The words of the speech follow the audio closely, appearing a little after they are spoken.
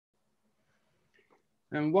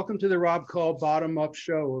And welcome to the Rob Call Bottom Up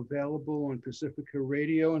Show, available on Pacifica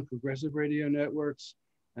Radio and Progressive Radio Networks,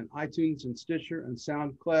 and iTunes and Stitcher and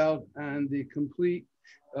SoundCloud. And the complete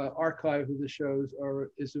archive of the shows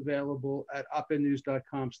is available at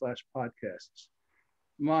opednews.com/podcasts.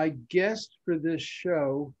 My guest for this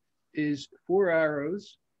show is Four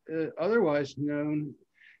Arrows, otherwise known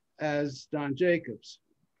as Don Jacobs,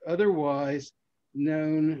 otherwise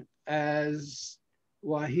known as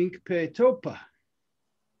Wahinkpe Topa.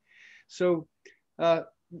 So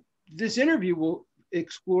this interview will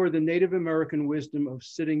explore the Native American wisdom of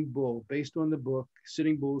Sitting Bull, based on the book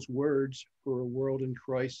Sitting Bull's Words for a World in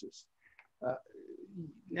Crisis.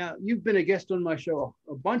 Now, you've been a guest on my show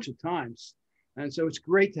a bunch of times, and so it's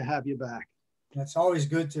great to have you back. It's always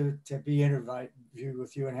good to be interviewed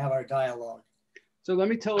with you and have our dialogue. So let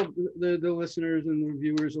me tell the listeners and the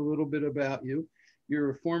viewers a little bit about you.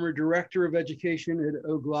 You're a former director of education at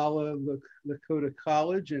Oglala Lakota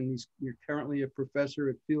College, and you're currently a professor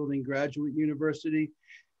at Fielding Graduate University.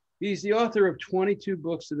 He's the author of 22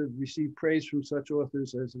 books that have received praise from such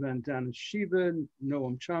authors as Vandanna Shiva,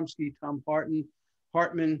 Noam Chomsky, Thom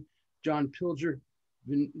Hartmann, Jon Pilger,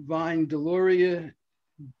 Vine Deloria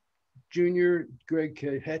Jr., Greg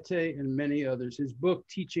Cajete, and many others. His book,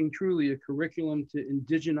 Teaching Truly, a Curriculum to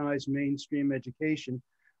Indigenize Mainstream Education,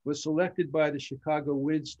 was selected by the Chicago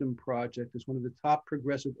Wisdom Project as one of the top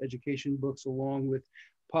progressive education books, along with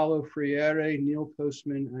Paulo Freire, Neil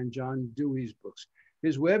Postman, and John Dewey's books.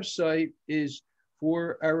 His website is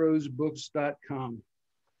fourarrowsbooks.com.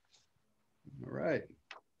 All right.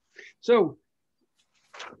 So,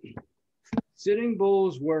 Sitting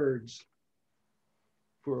Bull's Words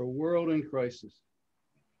for a World in Crisis.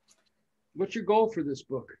 What's your goal for this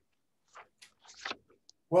book?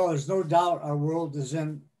 Well, there's no doubt our world is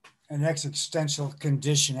in an existential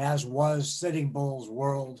condition, as was Sitting Bull's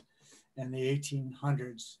world in the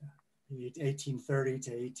 1800s. 1830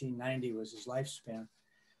 to 1890 was his lifespan.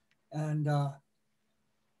 And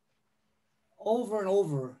over and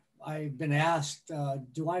over, I've been asked,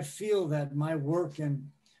 do I feel that my work in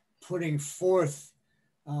putting forth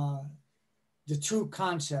the two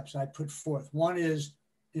concepts I put forth? One is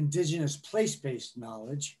indigenous place-based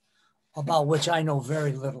knowledge, about which I know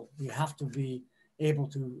very little. You have to be able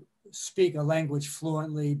to speak a language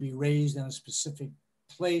fluently, be raised in a specific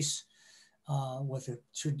place with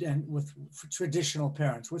traditional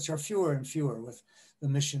parents, which are fewer and fewer with the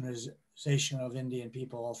missionization of Indian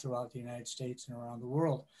people all throughout the United States and around the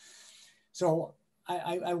world. So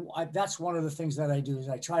I that's one of the things that I do, is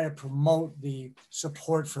I try to promote the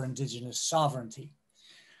support for indigenous sovereignty.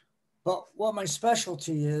 But what my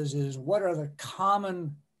specialty is what are the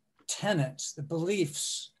common tenets, the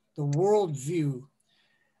beliefs, the worldview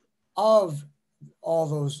of all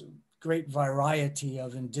those great variety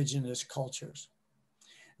of indigenous cultures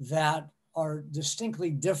that are distinctly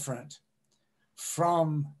different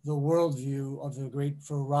from the worldview of the great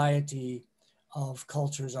variety of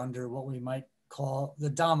cultures under what we might call the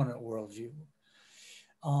dominant worldview.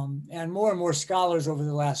 And more scholars over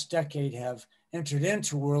the last decade have entered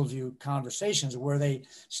into worldview conversations where they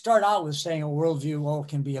start out with saying a worldview,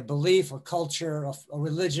 can be a belief, a culture, a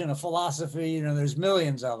religion, a philosophy, there's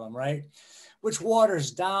millions of them, right? Which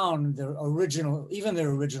waters down the original, even the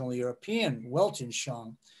original European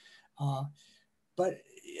Weltanschauung. And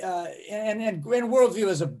worldview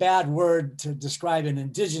is a bad word to describe an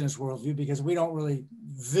indigenous worldview because we don't really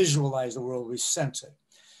visualize the world, we sense it.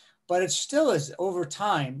 But it still is, over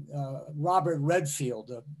time, Robert Redfield,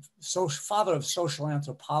 the father of social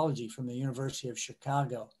anthropology from the University of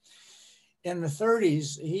Chicago, in the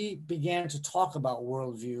 30s, he began to talk about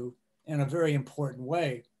worldview in a very important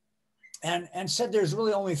way and said there's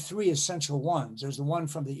really only three essential ones. There's the one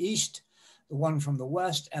from the East, the one from the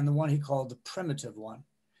West, and the one he called the primitive one.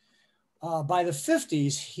 By the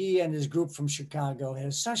 50s, he and his group from Chicago had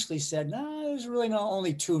essentially said, no, there's really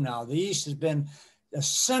only two now. The East has been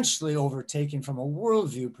essentially overtaken from a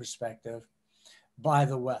worldview perspective by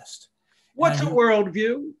the West. What's a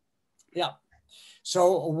worldview? Yeah.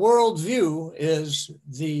 So a worldview is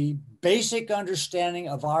the basic understanding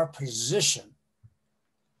of our position,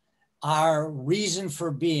 our reason for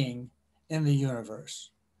being in the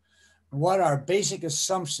universe, what our basic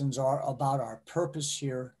assumptions are about our purpose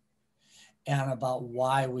here and about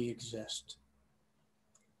why we exist.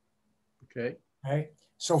 Okay. Right?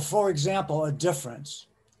 So for example, a difference.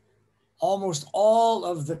 Almost all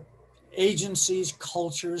of the agencies,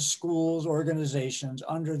 cultures, schools, organizations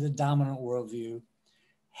under the dominant worldview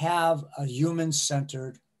have a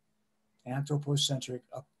human-centered, anthropocentric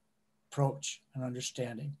approach and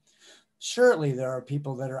understanding. Certainly there are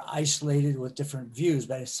people that are isolated with different views,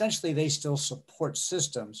 but essentially they still support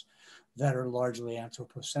systems that are largely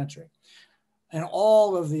anthropocentric. And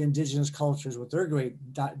all of the indigenous cultures with their great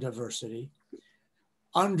diversity,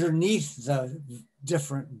 underneath the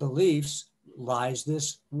different beliefs lies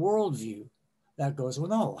this worldview that goes, well,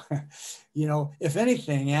 no, you know, if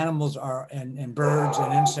anything, animals are, and birds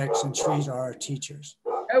and insects and trees are our teachers.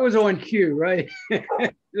 That was on cue, right?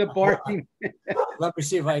 The barking. Let me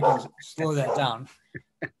see if I can slow that down.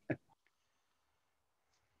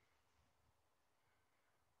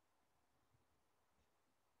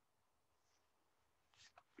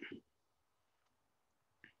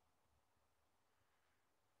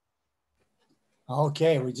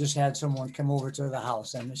 Okay, we just had someone come over to the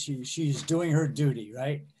house, and she's doing her duty,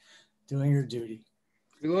 right? Doing her duty.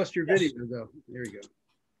 We lost your video, though. There you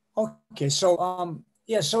go. Okay, so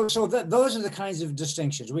yeah, so those are the kinds of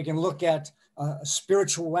distinctions. We can look at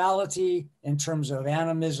spirituality in terms of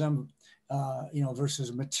animism, you know,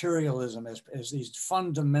 versus materialism as these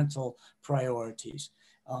fundamental priorities.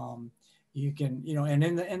 You can, you know,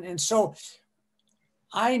 and so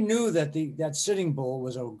I knew that that Sitting Bull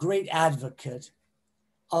was a great advocate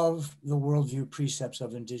of the worldview precepts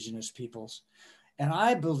of indigenous peoples. And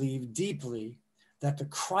I believe deeply that the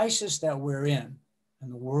crisis that we're in, and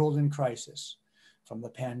the world in crisis, from the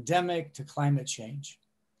pandemic to climate change,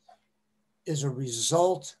 is a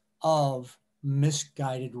result of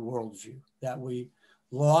misguided worldview that we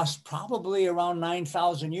lost probably around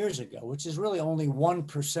 9,000 years ago, which is really only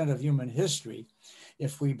 1% of human history,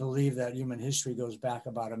 if we believe that human history goes back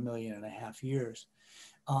about 1.5 million years.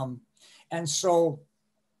 And so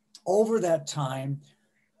over that time,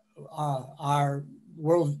 our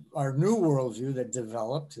new worldview that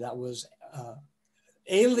developed, that was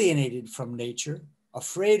alienated from nature,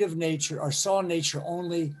 afraid of nature, or saw nature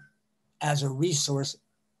only as a resource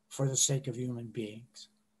for the sake of human beings.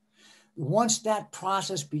 Once that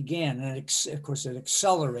process began, and of course it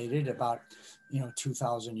accelerated about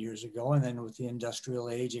 2,000 years ago, and then with the industrial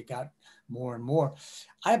age, it got more and more.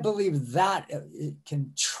 I believe that it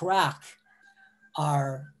can track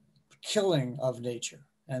our killing of nature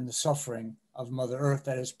and the suffering of Mother Earth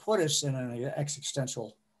that has put us in an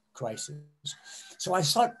existential crisis. So I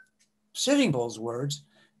thought Sitting Bull's words,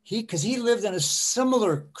 because he lived in a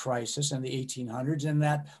similar crisis in the 1800s, in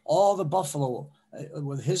that all the buffalo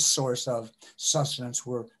with his source of sustenance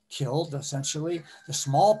were killed, essentially. The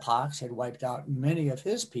smallpox had wiped out many of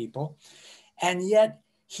his people, and yet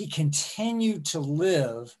he continued to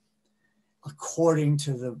live according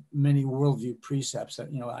to the many worldview precepts that,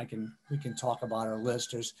 we can talk about our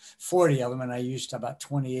list. There's 40 of them, and I used about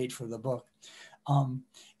 28 for the book. And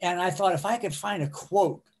I thought if I could find a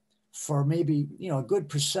quote for maybe, a good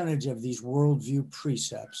percentage of these worldview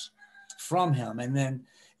precepts from him, and then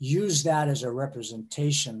use that as a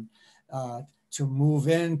representation to move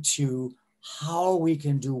into how we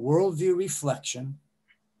can do worldview reflection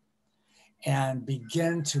and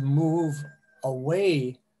begin to move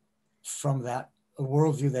away from that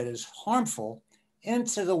worldview that is harmful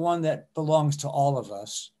into the one that belongs to all of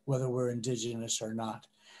us, whether we're indigenous or not,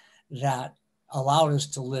 that allowed us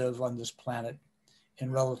to live on this planet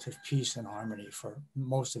in relative peace and harmony for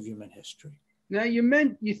most of human history. Now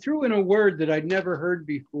you threw in a word that I'd never heard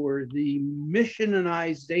before, the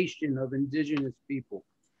missionization of indigenous people.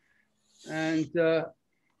 And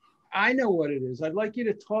I know what it is. I'd like you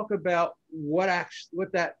to talk about what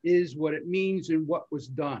that is, what it means, and what was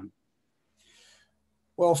done.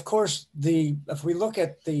 Well, of course, if we look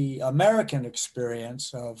at the American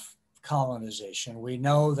experience of colonization, we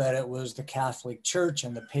know that it was the Catholic Church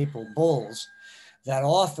and the papal bulls that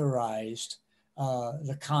authorized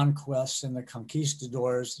the conquests and the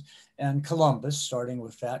conquistadors and Columbus, starting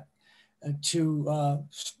with that, to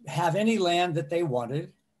have any land that they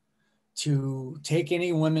wanted, to take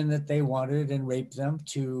any women that they wanted and rape them,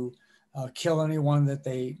 to kill anyone that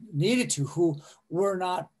they needed to who were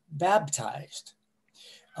not baptized.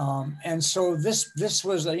 And so this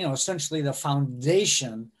was, essentially the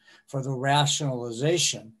foundation for the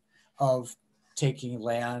rationalization of taking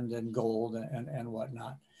land and gold and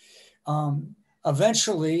whatnot.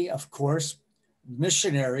 Eventually, of course,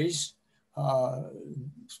 missionaries,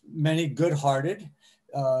 many good-hearted,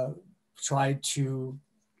 tried to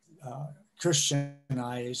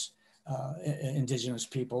Christianize indigenous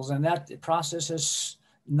peoples, and that process has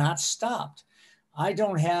not stopped. I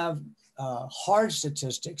don't have hard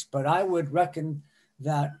statistics, but I would reckon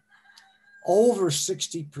that over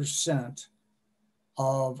 60%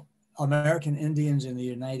 of American Indians in the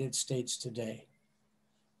United States today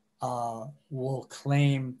will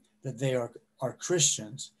claim that they are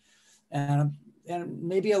Christians. And and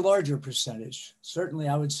maybe a larger percentage. Certainly,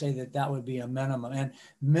 I would say that that would be a minimum. And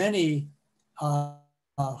many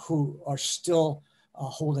who are still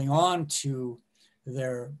holding on to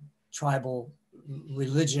their tribal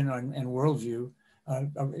religion and worldview,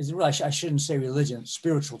 I shouldn't say religion,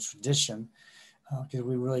 spiritual tradition, because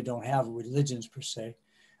we really don't have religions per se.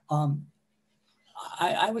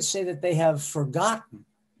 I would say that they have forgotten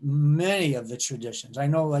many of the traditions. I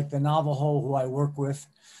know, like the Navajo who I work with,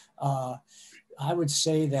 I would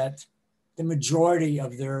say that the majority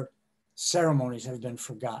of their ceremonies have been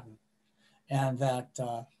forgotten, and that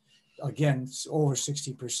again, over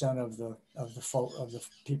 60% of the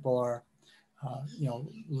people are,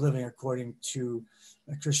 living according to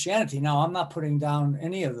Christianity. Now, I'm not putting down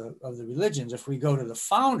any of the religions. If we go to the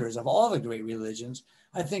founders of all the great religions,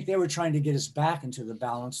 I think they were trying to get us back into the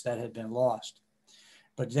balance that had been lost.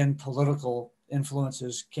 But then political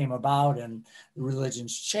influences came about and the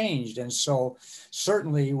religions changed. And so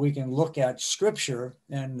certainly we can look at scripture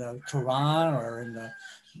in the Quran or in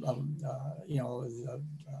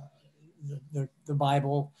the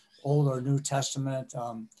Bible, Old or New Testament,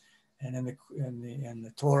 and in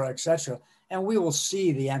the Torah, etc. And we will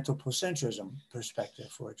see the anthropocentrism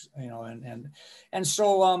perspective, and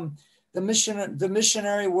so the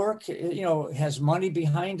missionary work, has money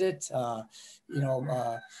behind it.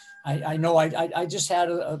 I know I just had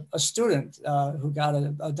a student who got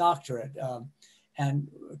a doctorate and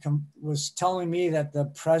was telling me that the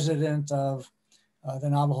president of the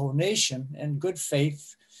Navajo Nation, in good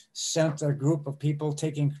faith, sent a group of people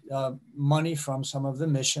taking money from some of the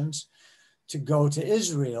missions to go to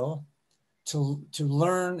Israel to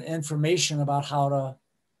learn information about how to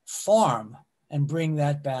farm and bring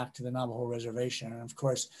that back to the Navajo reservation. And of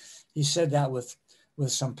course, he said that with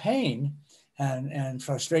some pain and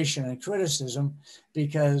frustration and criticism,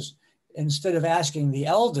 because instead of asking the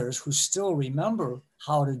elders who still remember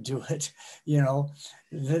how to do it,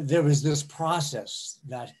 there was this process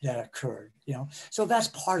that occurred, So that's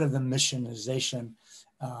part of the missionization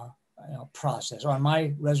process. On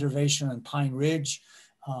my reservation in Pine Ridge,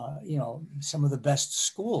 some of the best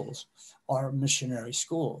schools are missionary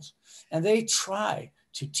schools, and they try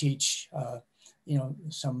to teach,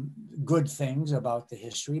 some good things about the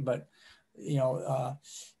history, but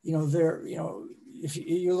if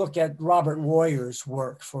you look at Robert Woyer's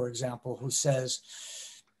work, for example, who says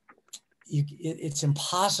it's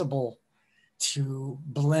impossible to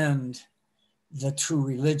blend the two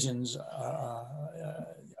religions,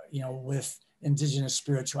 with indigenous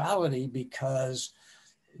spirituality, because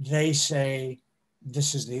they say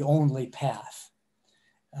this is the only path,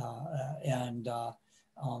 and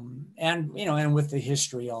with the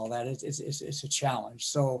history, all that, it's a challenge.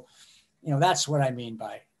 So, that's what I mean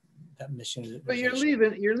by that mission. But you're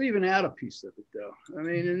leaving out a piece of it, though. I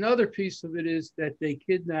mean, another piece of it is that they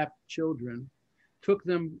kidnapped children, took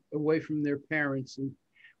them away from their parents, and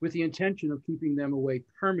with the intention of keeping them away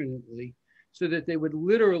permanently, so that they would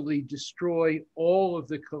literally destroy all of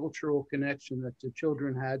the cultural connection that the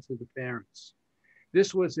children had to the parents.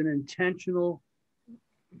 This was an intentional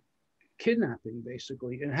kidnapping,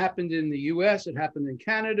 basically. It happened in the US, it happened in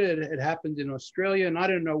Canada, it happened in Australia, and I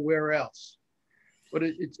don't know where else. But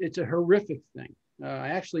it's a horrific thing. I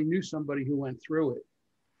actually knew somebody who went through it.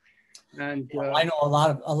 And I know a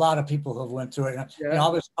lot of people who have went through it. Yeah. I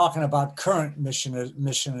was talking about current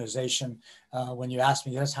missionization when you asked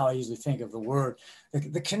me. That's how I usually think of the word.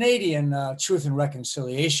 The Canadian Truth and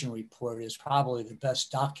Reconciliation Report is probably the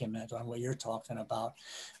best document on what you're talking about.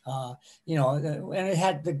 And it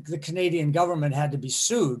had the Canadian government had to be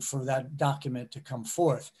sued for that document to come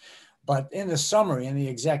forth. But in the summary, in the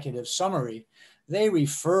executive summary, they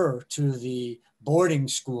refer to the boarding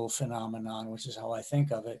school phenomenon, which is how I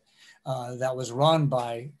think of it, that was run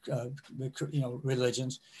by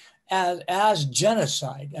religions as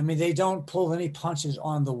genocide. I mean, they don't pull any punches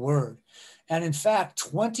on the word. And in fact,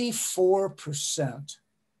 24%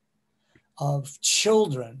 of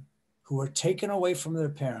children who were taken away from their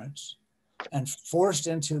parents and forced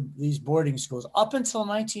into these boarding schools up until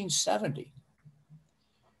 1970,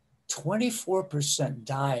 24%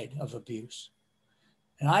 died of abuse.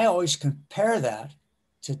 And I always compare that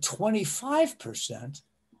to 25%.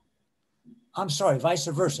 I'm sorry, vice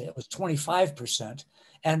versa. It was 25%.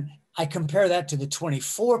 And I compare that to the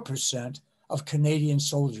 24% of Canadian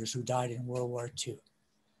soldiers who died in World War II.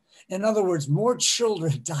 In other words, more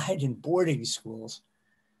children died in boarding schools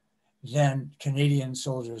than Canadian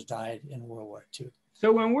soldiers died in World War II.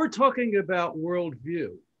 So when we're talking about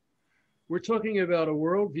worldview, we're talking about a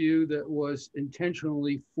worldview that was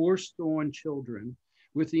intentionally forced on children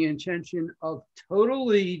with the intention of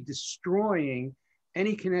totally destroying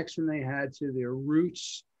any connection they had to their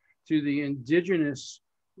roots, to the indigenous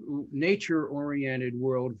nature-oriented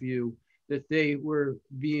worldview that they were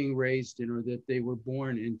being raised in or that they were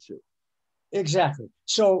born into. Exactly.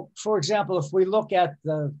 So, for example, if we look at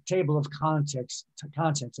the table of contents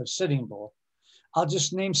of Sitting Bull, I'll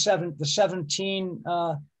just name the 17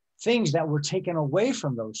 things that were taken away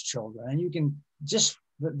from those children. And you can just,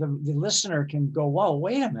 the listener can go, whoa,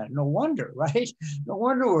 wait a minute, no wonder, right? No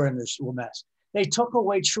wonder we're in this mess. They took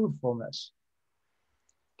away truthfulness,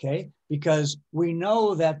 okay? Because we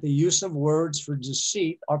know that the use of words for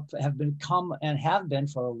deceit have become and have been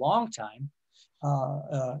for a long time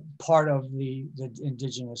part of the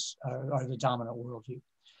indigenous or the dominant worldview.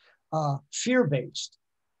 Fear-based.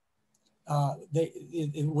 I'll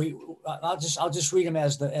just read them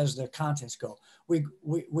as the contents go.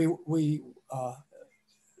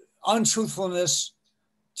 Untruthfulness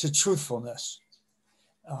to truthfulness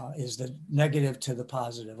is the negative to the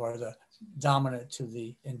positive, or the dominant to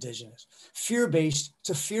the indigenous. Fear-based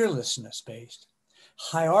to fearlessness-based.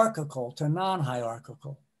 Hierarchical to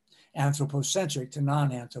non-hierarchical. Anthropocentric to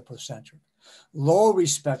non-anthropocentric. Low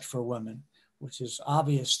respect for women, which is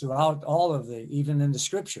obvious throughout all of even in the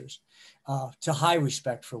scriptures, to high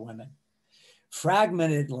respect for women.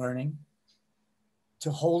 Fragmented learning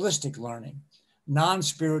to holistic learning.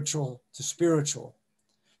 Non-spiritual to spiritual.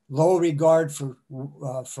 Low regard for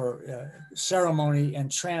ceremony and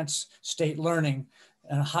trance state learning,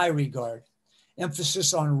 and high regard.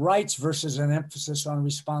 Emphasis on rights versus an emphasis on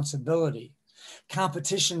responsibility.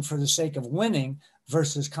 Competition for the sake of winning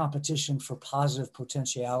versus competition for positive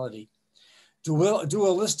potentiality.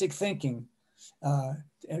 Dualistic thinking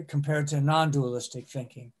compared to non-dualistic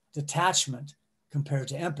thinking. Detachment compared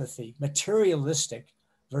to empathy. Materialistic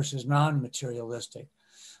versus non-materialistic.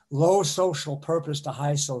 Low social purpose to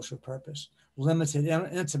high social purpose. Limited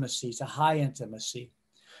intimacy to high intimacy.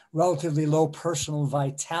 Relatively low personal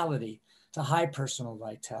vitality to high personal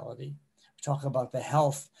vitality. Talk about the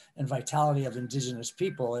health and vitality of indigenous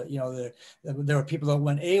people. You know, there are people that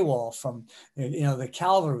went AWOL from, you know, the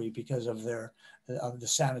cavalry because of the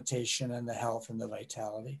sanitation and the health and the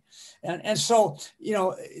vitality. And so, you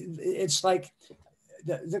know, it's like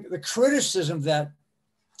the criticism that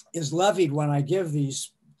is levied when I give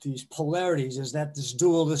these polarities is that this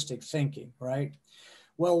dualistic thinking, right?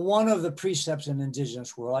 Well, one of the precepts in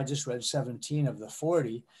indigenous world, I just read 17 of the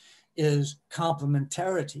 40, is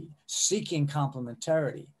complementarity, seeking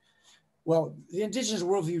complementarity. Well, the indigenous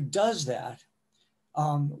worldview does that,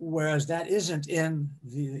 whereas that isn't in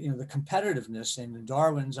the competitiveness in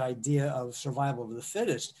Darwin's idea of survival of the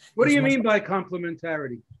fittest. What do you mean by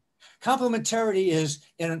complementarity? Complementarity is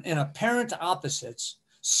in apparent opposites,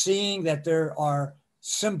 seeing that there are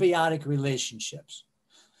symbiotic relationships.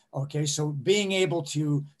 Okay, so being able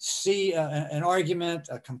to see an argument,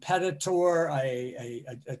 a competitor,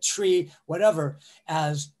 a tree, whatever,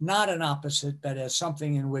 as not an opposite, but as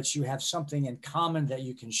something in which you have something in common that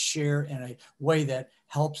you can share in a way that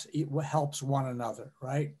helps one another,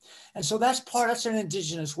 right? And so that's an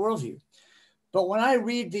indigenous worldview. But when I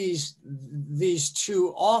read these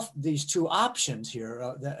two options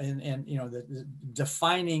here, and you know, the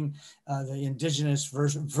defining the indigenous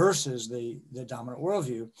versus the dominant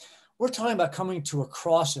worldview, we're talking about coming to a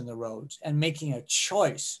cross in the roads and making a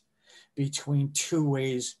choice between two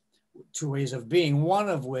ways of being, one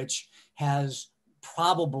of which has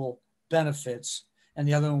probable benefits and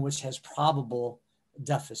the other one which has probable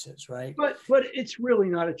deficits, right? But it's really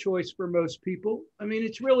not a choice for most people. I mean,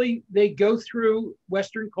 it's really, they go through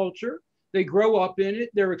Western culture, they grow up in it,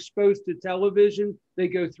 they're exposed to television, they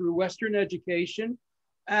go through Western education,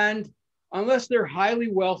 and unless they're highly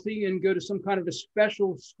wealthy and go to some kind of a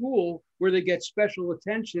special school where they get special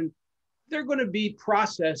attention, they're going to be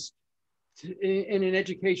processed in an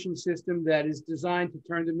education system that is designed to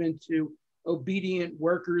turn them into obedient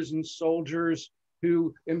workers and soldiers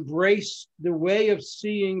who embrace the way of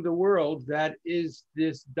seeing the world that is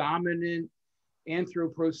this dominant,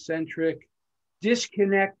 anthropocentric,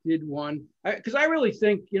 disconnected one. Because I really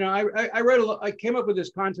think, you know, I came up with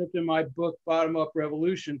this concept in my book, Bottom Up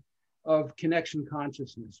Revolution, of connection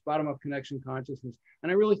consciousness, bottom-up connection consciousness.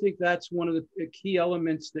 And I really think that's one of the key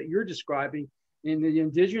elements that you're describing in the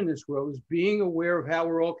indigenous world, is being aware of how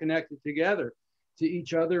we're all connected together to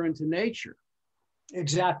each other and to nature.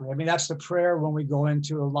 Exactly. I mean, that's the prayer when we go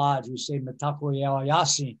into a lodge. We say Mitakuye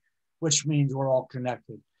Yasi, which means we're all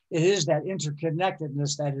connected. It is that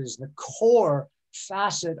interconnectedness that is the core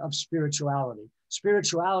facet of spirituality.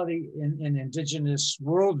 Spirituality in indigenous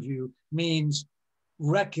worldview means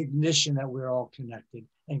recognition that we're all connected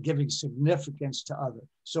and giving significance to others.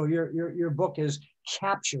 So your book is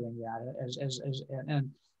capturing that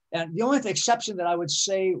and the only exception that I would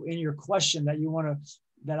say in your question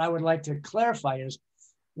that I would like to clarify is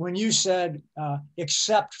when you said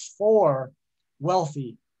except for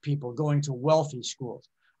wealthy people going to wealthy schools.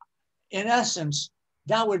 In essence,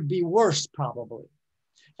 that would be worse probably.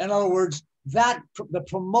 In other words, that the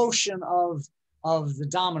promotion of the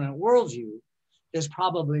dominant worldview is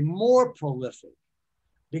probably more prolific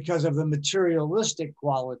because of the materialistic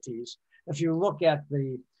qualities. If you look at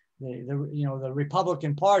the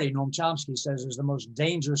Republican Party, Noam Chomsky says is the most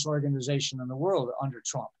dangerous organization in the world under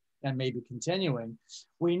Trump and maybe continuing.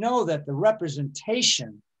 We know that the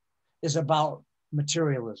representation is about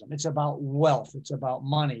materialism. It's about wealth. It's about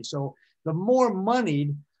money. So the more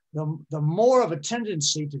moneyed, the more of a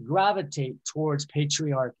tendency to gravitate towards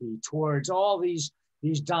patriarchy, towards all these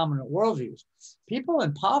dominant worldviews. People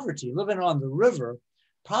in poverty living on the river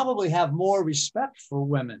probably have more respect for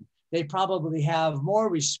women. They probably have more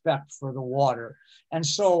respect for the water. And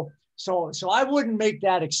so I wouldn't make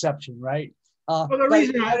that exception, right? Well,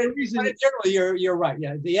 generally, you're right.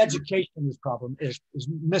 Yeah, the education is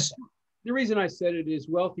missing. The reason I said it is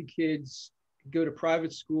wealthy kids go to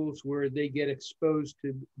private schools where they get exposed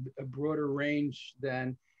to a broader range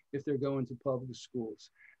than if they're going to public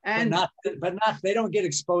schools. And but not they don't get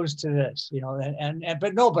exposed to this,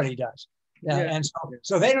 but nobody does. Yeah. And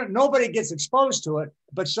so nobody gets exposed to it,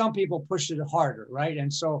 but some people push it harder, right?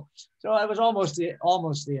 And so it was almost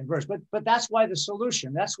the inverse. But that's why the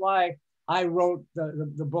solution. That's why I wrote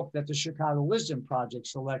the book that the Chicago Wisdom Project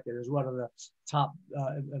selected as one of the top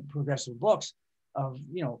progressive books.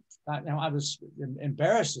 I was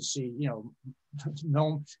embarrassed to see,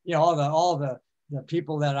 all the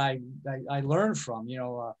people that I learned from,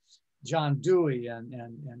 John Dewey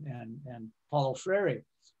and Paulo Freire,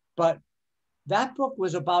 but that book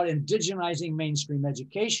was about indigenizing mainstream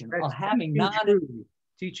education,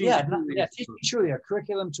 teaching truly a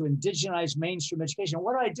curriculum to indigenize mainstream education.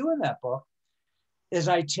 What I do in that book is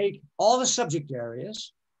I take all the subject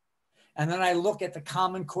areas and then I look at the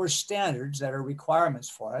Common Core standards that are requirements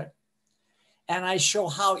for it. And I show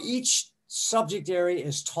how each subject area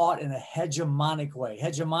is taught in a hegemonic way.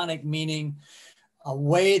 Hegemonic meaning a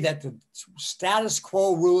way that the status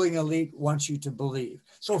quo ruling elite wants you to believe.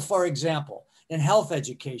 So for example, in health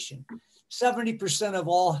education, 70% of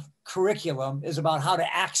all curriculum is about how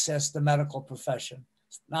to access the medical profession.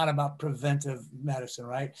 It's not about preventive medicine,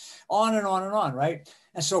 right? On and on and on, right?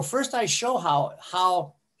 And so first I show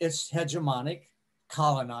how it's hegemonic,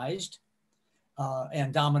 colonized,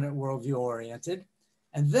 and dominant worldview oriented.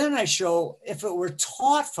 And then I show if it were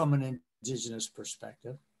taught from an indigenous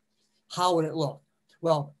perspective, how would it look?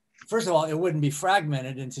 Well, first of all, it wouldn't be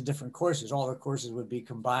fragmented into different courses. All the courses would be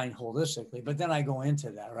combined holistically, but then I go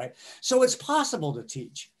into that, right? So it's possible to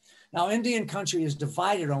teach. Now, Indian country is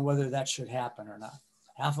divided on whether that should happen or not.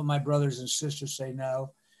 Half of my brothers and sisters say,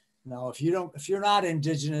 no, if you're not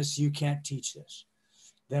indigenous, you can't teach this.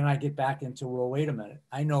 Then I get back into, well, wait a minute.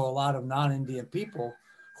 I know a lot of non-Indian people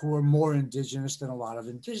who are more indigenous than a lot of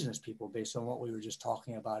indigenous people based on what we were just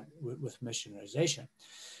talking about with missionization.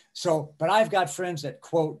 So, but I've got friends that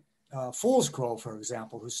quote Fool's Crow, for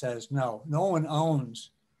example, who says, no one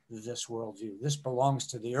owns this worldview. This belongs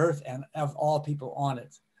to the earth and of all people on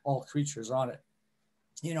it, all creatures on it.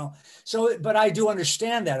 So, but I do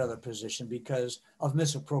understand that other position because of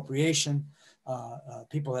misappropriation.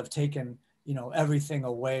 People have taken, everything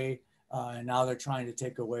away, and now they're trying to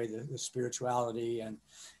take away the spirituality. And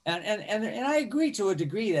I agree to a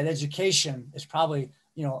degree that education is probably,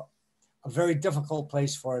 a very difficult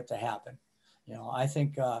place for it to happen. I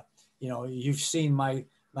think, you've seen my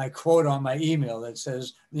quote on my email that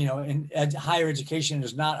says, higher education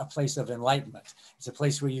is not a place of enlightenment. It's a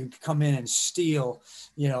place where you come in and steal,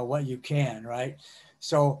 what you can, right?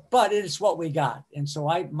 So, but it's what we got. And so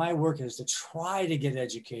my work is to try to get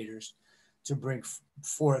educators to bring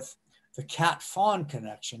forth the cat-fawn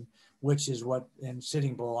connection, which is what in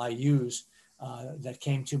Sitting Bull I use, that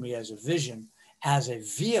came to me as a vision, as a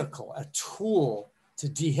vehicle, a tool to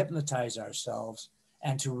dehypnotize ourselves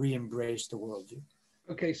and to re-embrace the worldview.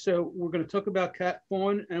 Okay, so we're going to talk about cat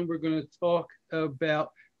fawn and we're going to talk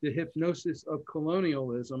about the hypnosis of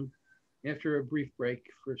colonialism after a brief break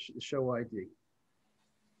for show ID.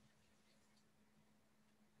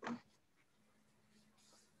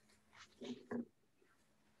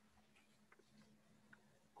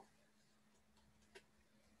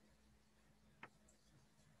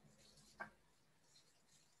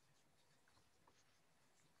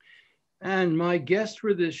 And my guest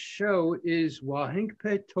for this show is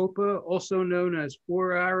Wahinkpe Topa, also known as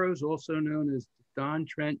Four Arrows, also known as Don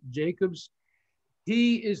Trent Jacobs.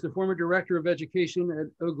 He is the former director of education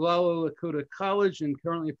at Oglala Lakota College and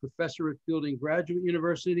currently a professor at Fielding Graduate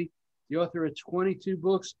University, the author of 22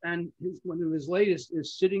 books, and one of his latest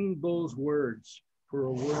is Sitting Bull's Words for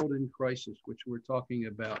a World in Crisis, which we're talking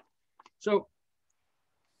about. So,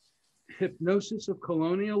 hypnosis of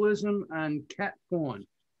colonialism and cat fawn.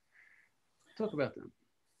 Talk about them.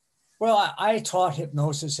 Well, I taught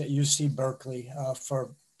hypnosis at UC Berkeley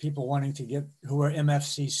for people wanting to get, who are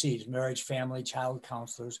MFCCs, marriage, family, child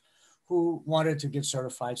counselors, who wanted to get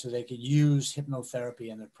certified so they could use hypnotherapy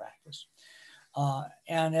in their practice.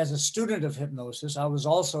 And as a student of hypnosis, I was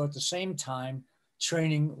also at the same time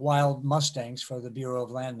training wild Mustangs for the Bureau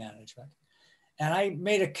of Land Management. And I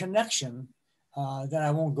made a connection that I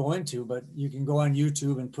won't go into, but you can go on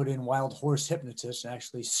YouTube and put in wild horse hypnotist and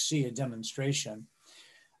actually see a demonstration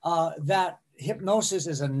that hypnosis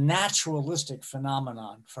is a naturalistic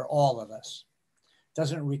phenomenon for all of us. It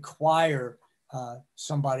doesn't require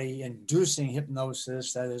somebody inducing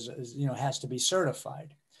hypnosis that is, has to be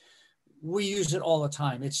certified. We use it all the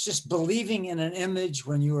time. It's just believing in an image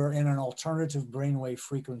when you are in an alternative brainwave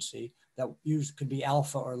frequency that could be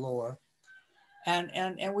alpha or lower. And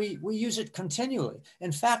we use it continually.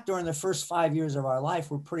 In fact, during the first 5 years of our life,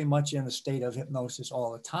 we're pretty much in a state of hypnosis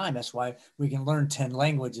all the time. That's why we can learn 10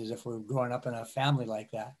 languages if we're growing up in a family like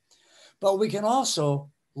that. But we can also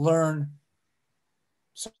learn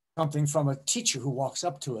something from a teacher who walks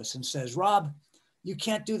up to us and says, Rob, you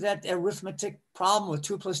can't do that arithmetic problem with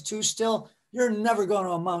 2 + 2 still. You're never going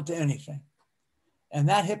to amount to anything. And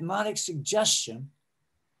that hypnotic suggestion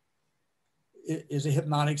is a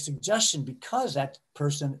hypnotic suggestion because that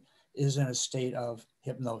person is in a state of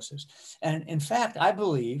hypnosis. And in fact, I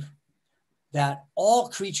believe that all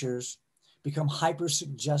creatures become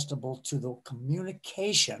hypersuggestible to the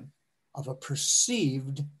communication of a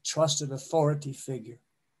perceived trusted authority figure.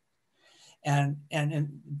 And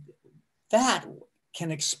that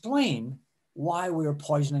can explain why we are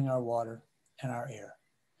poisoning our water and our air.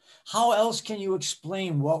 How else can you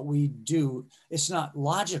explain what we do? It's not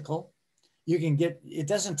logical. It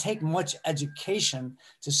doesn't take much education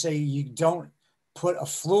to say you don't put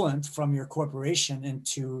effluent from your corporation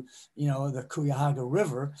into, the Cuyahoga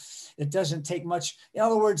River. It doesn't take much. In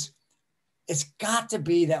other words, it's got to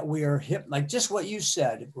be that we are like just what you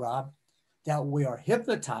said, Rob, that we are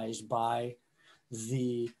hypnotized by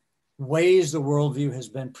the ways the worldview has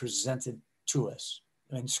been presented to us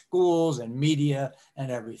in schools and media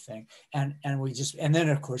and everything. And then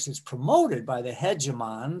of course it's promoted by the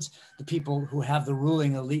hegemons, the people who have the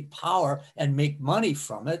ruling elite power and make money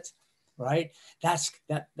from it, right?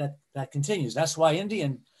 That continues. That's why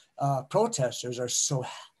Indian protesters are so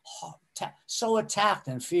attacked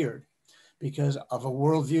and feared, because of a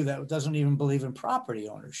worldview that doesn't even believe in property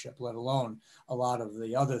ownership, let alone a lot of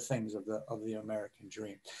the other things of the American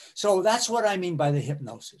dream. So that's what I mean by the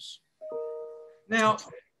hypnosis. Now,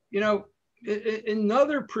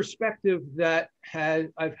 another perspective that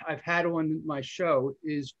I've had on my show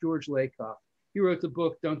is George Lakoff. He wrote the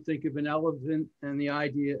book, Don't Think of an Elephant, and the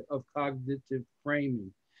idea of cognitive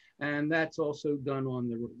framing. And that's also done on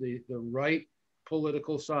the right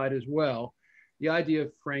political side as well, the idea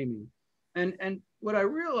of framing. And what I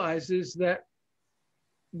realize is that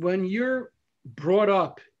when you're brought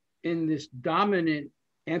up in this dominant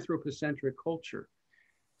anthropocentric culture,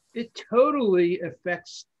 it totally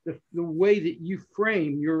affects the way that you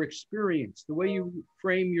frame your experience, the way you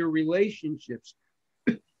frame your relationships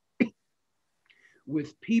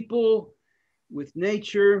with people, with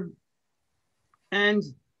nature. And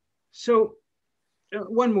so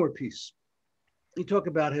one more piece. You talk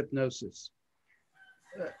about hypnosis.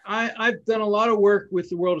 I've done a lot of work with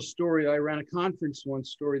the world of story. I ran a conference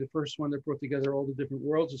once, Story, the first one that brought together all the different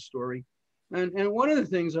worlds of story. And one of the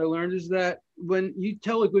things I learned is that when you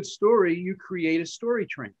tell a good story, you create a story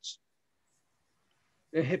trance,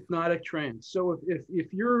 a hypnotic trance. So if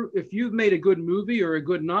you've made a good movie or a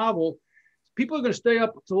good novel, people are going to stay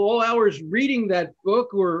up till all hours reading that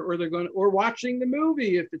book, or watching the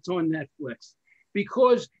movie if it's on Netflix,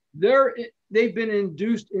 because they've been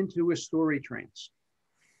induced into a story trance.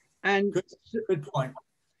 And good point.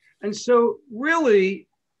 And so really,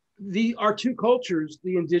 our two cultures,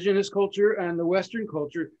 the indigenous culture and the Western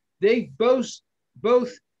culture, they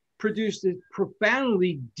both produced a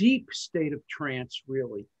profoundly deep state of trance,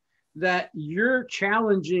 really, that you're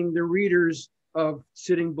challenging the readers of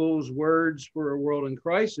Sitting Bull's Words for a World in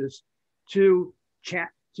Crisis to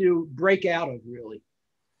break out of, really.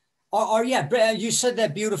 Or yeah, you said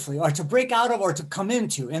that beautifully, or to break out of or to come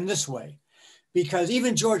into in this way. Because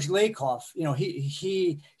even George Lakoff, you know,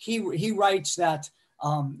 he writes that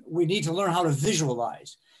we need to learn how to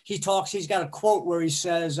visualize. He's got a quote where he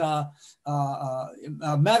says,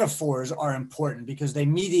 metaphors are important because they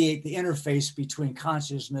mediate the interface between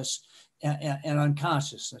consciousness and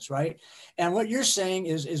unconsciousness, right? And what you're saying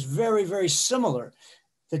is very, very similar.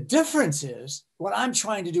 The difference is, what I'm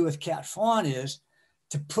trying to do with Cat Fawn is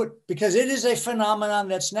to put, because it is a phenomenon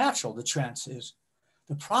that's natural, the trance is.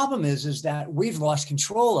 The problem is that we've lost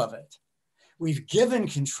control of it. We've given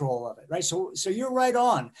control of it, right? So you're right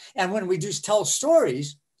on. And when we just tell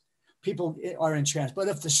stories, people are in trance. But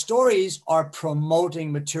if the stories are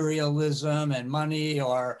promoting materialism and money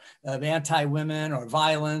or anti-women or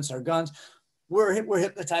violence or guns, we're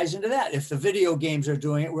hypnotized into that. If the video games are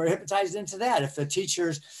doing it, we're hypnotized into that. If the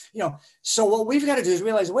teachers, you know, so what we've got to do is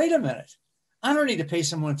realize, wait a minute, I don't need to pay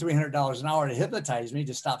someone $300 an hour to hypnotize me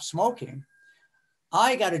to stop smoking.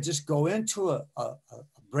 I got to just go into a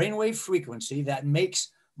brainwave frequency that makes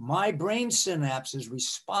my brain synapses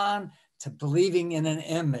respond to believing in an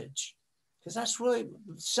image, because that's really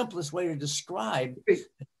the simplest way to describe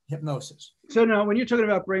hypnosis. So now, when you're talking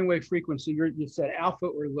about brainwave frequency, you said alpha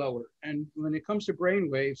or lower. And when it comes to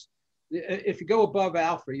brainwaves, if you go above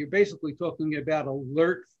alpha, you're basically talking about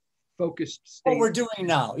alert, focused state. What we're doing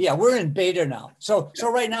now. Yeah, we're in beta now. So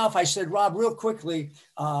right now, if I said, Rob, real quickly,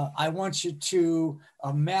 I want you to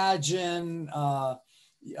imagine,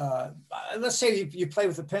 let's say you play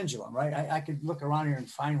with a pendulum, right? I could look around here and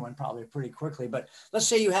find one probably pretty quickly, but let's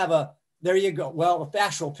say you have there you go. Well, an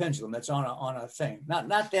actual pendulum that's on a thing, not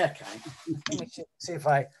that kind. Let me see if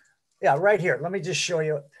yeah, right here. Let me just show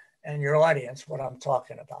you and your audience what I'm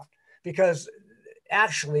talking about, because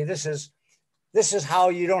actually this is how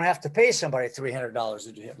you don't have to pay somebody $300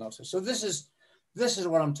 to do hypnosis. So this is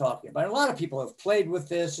what I'm talking about. A lot of people have played with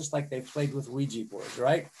this, just like they've played with Ouija boards,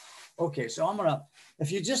 right? Okay, so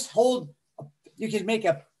if you just you can make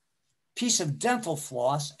a piece of dental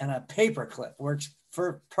floss and a paper clip, works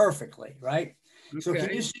perfectly, right? Okay. So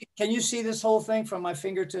can you see this whole thing from my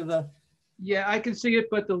finger to the? Yeah, I can see it,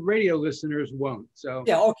 but the radio listeners won't. So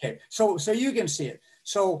yeah, okay. So you can see it.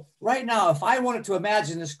 So right now, if I wanted to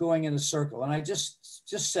imagine this going in a circle, and I just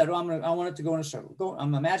said, I want it to go in a circle.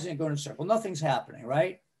 I'm imagining it going in a circle. Nothing's happening,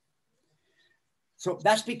 right? So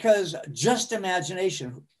that's because just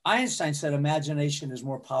imagination. Einstein said imagination is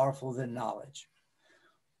more powerful than knowledge,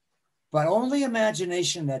 but only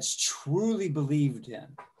imagination that's truly believed in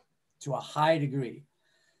to a high degree.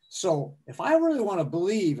 So if I really want to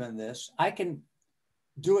believe in this, I can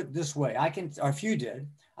do it this way. Or if you did,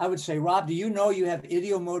 I would say, Rob, do you know you have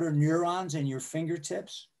ideomotor neurons in your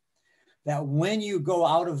fingertips that when you go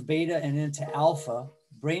out of beta and into alpha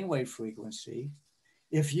brainwave frequency,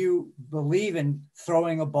 if you believe in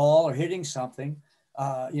throwing a ball or hitting something,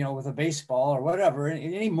 with a baseball or whatever,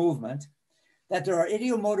 in any movement, that there are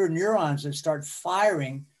ideomotor neurons that start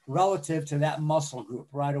firing relative to that muscle group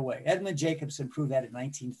right away. Edmund Jacobson proved that in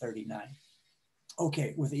 1939.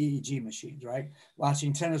 Okay, with EEG machines, right?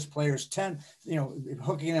 Watching tennis players,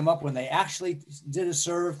 hooking them up when they actually did a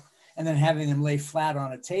serve and then having them lay flat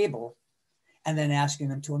on a table and then asking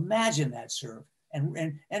them to imagine that serve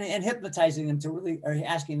and hypnotizing them to really, or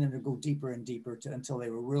asking them to go deeper and deeper until they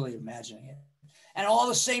were really imagining it. And all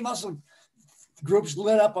the same muscle groups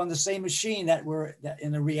lit up on the same machine that were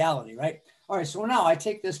in the reality, right? All right, so now I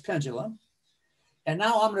take this pendulum and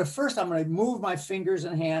now I'm going to move my fingers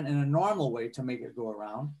and hand in a normal way to make it go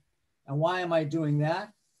around. And why am I doing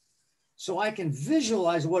that? So I can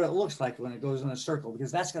visualize what it looks like when it goes in a circle,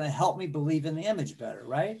 because that's going to help me believe in the image better,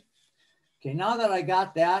 right? Okay, now that I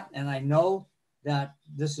got that and I know that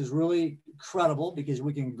this is really credible because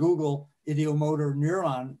we can Google ideomotor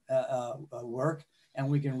neuron work and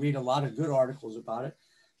we can read a lot of good articles about it.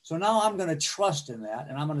 So now I'm going to trust in that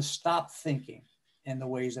and I'm going to stop thinking in the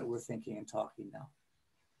ways that we're thinking and talking now.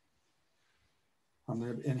 I'm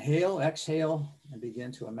going to inhale, exhale, and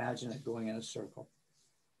begin to imagine it going in a circle.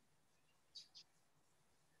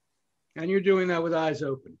 And you're doing that with eyes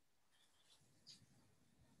open.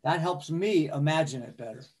 That helps me imagine it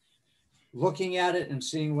better. Looking at it and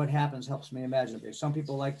seeing what happens helps me imagine it better. Some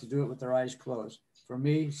people like to do it with their eyes closed. For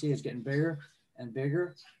me, see, it's getting bigger and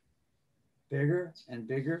bigger, bigger and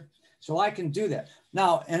bigger. So I can do that.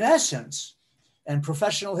 Now, in essence, and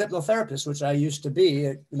professional hypnotherapists, which I used to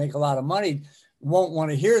be, make a lot of money, won't want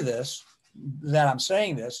to hear this, that I'm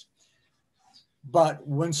saying this. But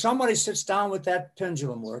when somebody sits down with that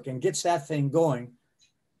pendulum work and gets that thing going,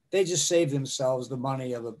 they just save themselves the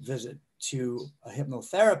money of a visit to a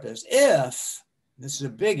hypnotherapist if, this is a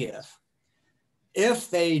big if, if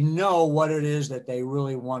they know what it is that they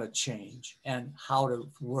really want to change and how to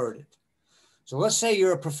word it. So let's say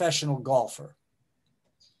you're a professional golfer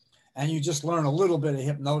and you just learn a little bit of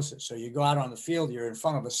hypnosis. So you go out on the field, you're in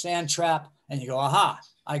front of a sand trap and you go, aha,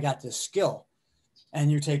 I got this skill. And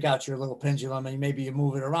you take out your little pendulum and maybe you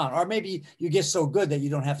move it around. Or maybe you get so good that you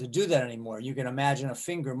don't have to do that anymore. You can imagine a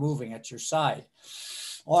finger moving at your side.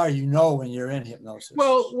 Or you know when you're in hypnosis.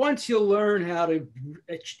 Well, once you learn how to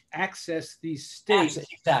access these states,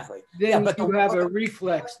 exactly. Then you have a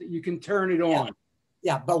reflex that you can turn it on.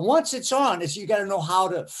 Yeah, but once it's on, you got to know how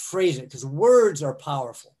to phrase it, because words are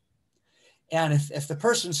powerful. And if the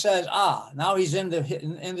person says, now he's in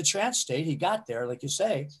the trance state, he got there, like you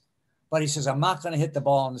say, but he says, I'm not going to hit the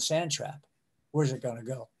ball in the sand trap. Where's it going to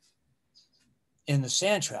go? In the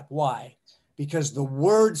sand trap. Why? Because the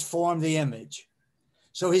words form the image.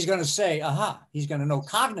 So he's going to say, aha, he's going to know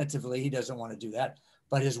cognitively he doesn't want to do that.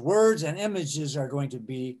 But his words and images are going to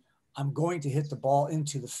be, I'm going to hit the ball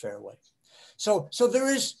into the fairway. So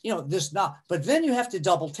there is, this not, but then you have to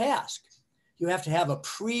double task. You have to have a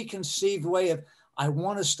preconceived way of, I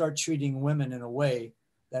want to start treating women in a way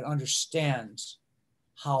that understands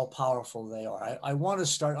how powerful they are. I want to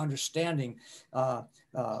start understanding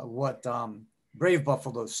what Brave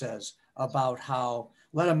Buffalo says about how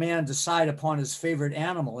let a man decide upon his favorite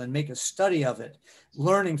animal and make a study of it,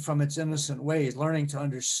 learning from its innocent ways, learning to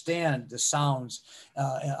understand the sounds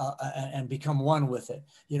and become one with it.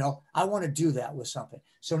 I want to do that with something.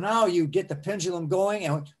 So now you get the pendulum going,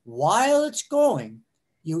 and while it's going,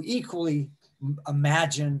 you equally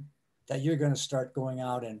imagine that you're going to start going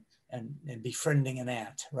out and befriending an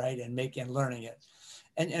ant, right? And learning it.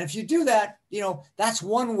 And if you do that, that's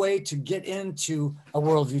one way to get into a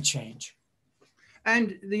worldview change.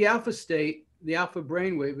 And the alpha state, the alpha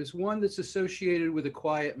brainwave, is one that's associated with a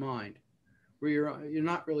quiet mind, where you're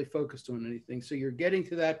not really focused on anything. So you're getting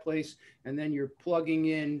to that place, and then you're plugging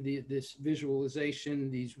in this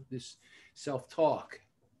visualization, this self-talk.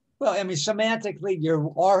 Well, I mean, semantically,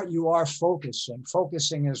 you are focusing.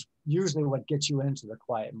 Focusing is usually what gets you into the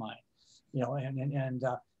quiet mind,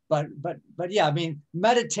 but yeah, I mean,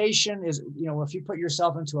 meditation is, if you put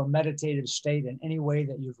yourself into a meditative state in any way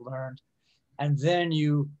that you've learned, and then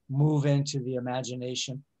you move into the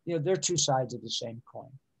imagination, they're two sides of the same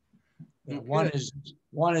coin. Okay.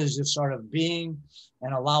 One is just sort of being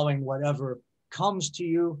and allowing whatever comes to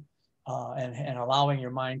you and allowing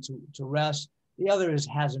your mind to rest. The other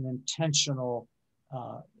has an intentional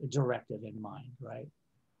directive in mind, right?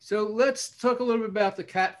 So let's talk a little bit about the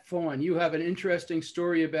cat fawn. You have an interesting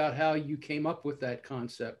story about how you came up with that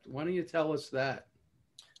concept. Why don't you tell us that?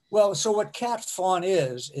 Well, so what cat fawn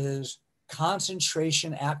is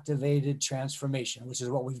concentration activated transformation, which is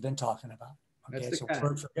what we've been talking about. Okay,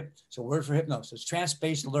 word for hypnosis,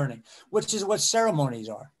 trance-based learning, which is what ceremonies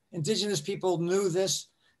are. Indigenous people knew this.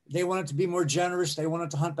 They wanted to be more generous. They wanted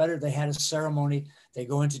to hunt better. They had a ceremony. They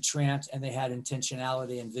go into trance and they had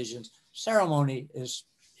intentionality and visions. Ceremony is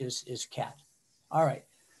cat. All right.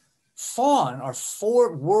 Fawn are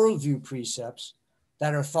 4 worldview precepts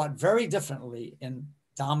that are thought very differently in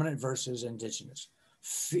dominant versus indigenous.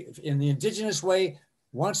 In the indigenous way,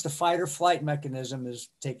 once the fight or flight mechanism is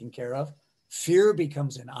taken care of, fear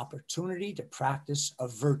becomes an opportunity to practice a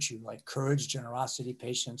virtue like courage, generosity,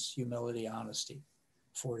 patience, humility, honesty,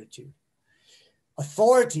 fortitude.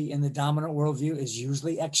 Authority in the dominant worldview is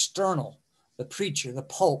usually external. The preacher, the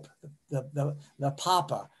pope, the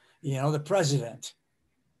papa, the president.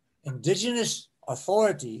 Indigenous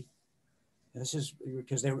authority, this is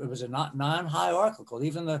because it was a non-hierarchical.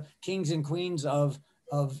 Even the kings and queens of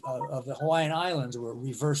the Hawaiian Islands were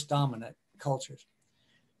reverse dominant cultures.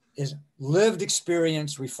 Is lived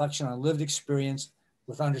experience, reflection on lived experience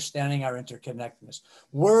with understanding our interconnectedness.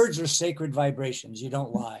 Words are sacred vibrations. You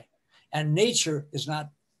don't lie. And nature is not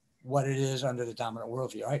what it is under the dominant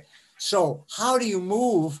worldview, right? So how do you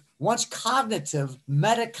move once cognitive,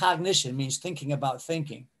 metacognition means thinking about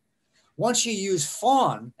thinking. Once you use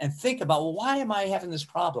fawn and think about, well, why am I having this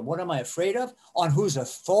problem? What am I afraid of? On whose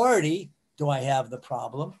authority do I have the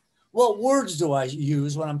problem? What words do I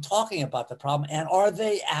use when I'm talking about the problem? And are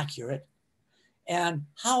they accurate? And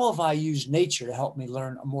how have I used nature to help me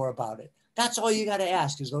learn more about it? That's all you got to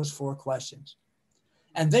ask is those 4 questions.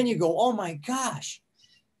 And then you go, oh my gosh,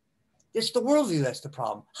 it's the worldview that's the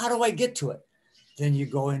problem. How do I get to it? Then you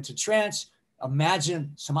go into trance,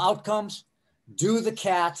 imagine some outcomes, do the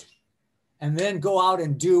cat, and then go out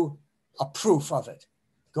and do a proof of it.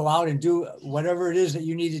 Go out and do whatever it is that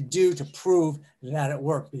you need to do to prove that it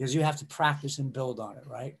worked, because you have to practice and build on it,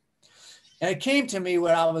 right? And it came to me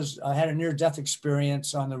when I had a near-death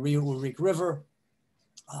experience on the Rio Urik River.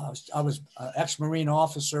 I was an ex-Marine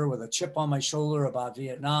officer with a chip on my shoulder about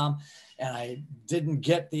Vietnam, and I didn't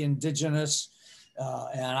get the Indigenous,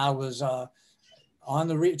 and I was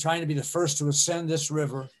trying to be the first to ascend this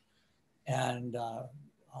river. And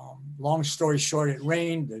long story short, it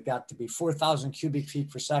rained. It got to be 4,000 cubic feet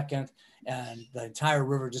per second, and the entire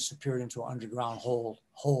river disappeared into an underground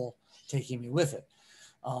hole, taking me with it.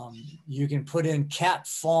 You can put in cat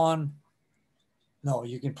fawn. No,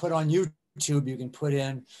 you can put on YouTube, you can put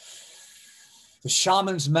in the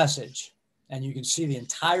shaman's message, and you can see the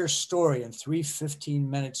entire story in 3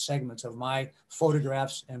 15-minute segments of my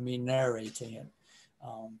photographs and me narrating it.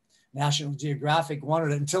 National Geographic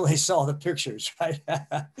wanted it until they saw the pictures, right?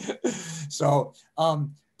 So,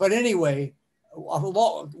 but anyway,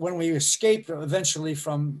 when we escaped eventually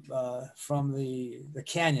from the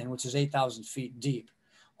canyon, which is 8,000 feet deep,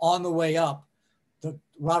 on the way up, the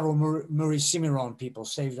Raro Muri Cimarron people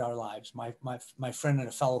saved our lives. My friend and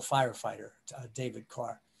a fellow firefighter, David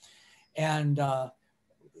Carr, and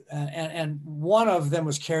one of them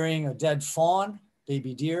was carrying a dead fawn,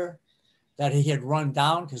 baby deer, that he had run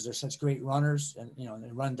down because they're such great runners, and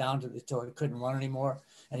they run down until it couldn't run anymore,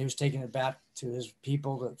 and he was taking it back to his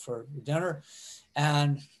people for dinner.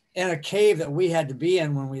 And in a cave that we had to be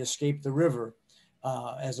in when we escaped the river,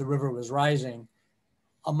 as the river was rising,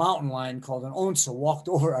 a mountain lion called an onça walked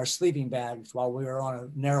over our sleeping bags while we were on a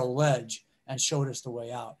narrow ledge and showed us the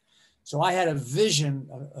way out. So I had a vision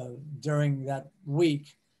during that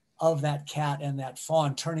week of that cat and that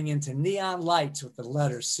fawn turning into neon lights with the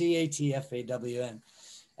letters CATFAWN.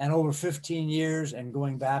 And over 15 years and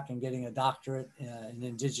going back and getting a doctorate in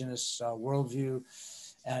Indigenous worldview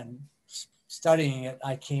and studying it,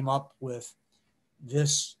 I came up with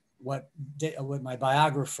this, what my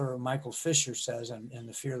biographer, Michael Fisher, says in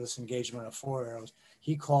The Fearless Engagement of Four Arrows.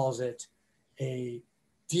 He calls it a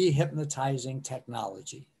dehypnotizing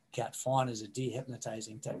technology. Cat fawn is a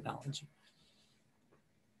dehypnotizing technology.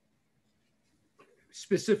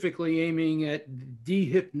 Specifically aiming at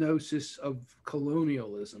dehypnosis of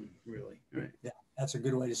colonialism, really, right? Yeah, that's a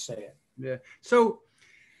good way to say it. Yeah. So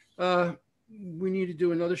we need to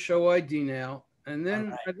do another show ID now. And then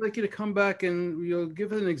right. I'd like you to come back and you'll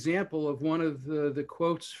give an example of one of the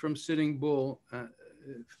quotes from Sitting Bull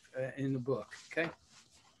in the book, okay?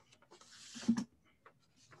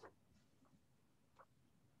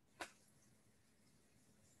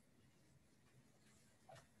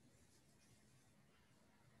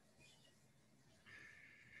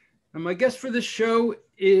 And my guest for this show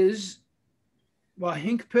is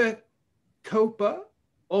Wahinkpe Topa,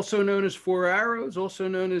 also known as Four Arrows, also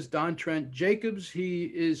known as Don Trent Jacobs. He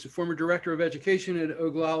is a former director of education at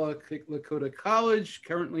Oglala Lakota College,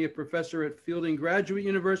 currently a professor at Fielding Graduate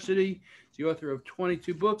University. He's the author of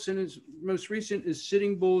 22 books, and his most recent is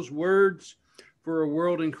Sitting Bull's Words for a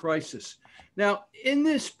World in Crisis. Now, in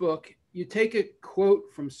this book, you take a quote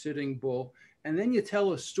from Sitting Bull, and then you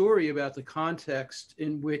tell a story about the context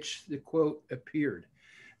in which the quote appeared.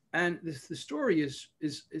 And the story is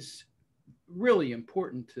really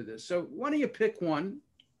important to this. So why don't you pick one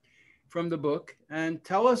from the book and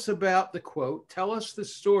tell us about the quote, tell us the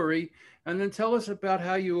story, and then tell us about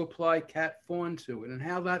how you apply cat fawn to it and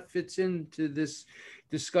how that fits into this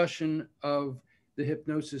discussion of the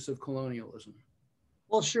hypnosis of colonialism.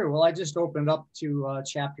 Well, sure. Well, I just opened up to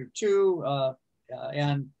chapter 2,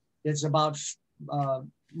 and it's about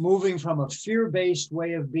moving from a fear-based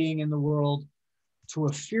way of being in the world to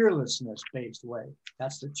a fearlessness-based way.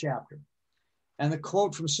 That's the chapter. And the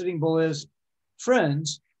quote from Sitting Bull is,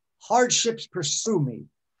 "Friends, hardships pursue me.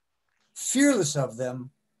 Fearless of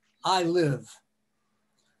them, I live.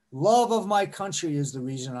 Love of my country is the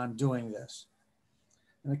reason I'm doing this."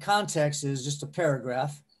 And the context is just a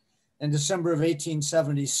paragraph. In December of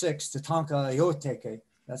 1876, Tatanka Ayoteke,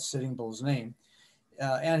 that's Sitting Bull's name,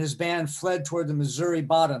 and his band fled toward the Missouri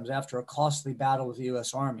bottoms after a costly battle with the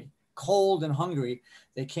U.S. Army. Cold and hungry,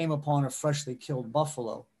 they came upon a freshly killed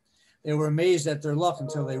buffalo. They were amazed at their luck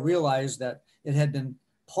until they realized that it had been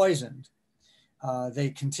poisoned. They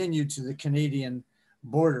continued to the Canadian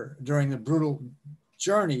border. During the brutal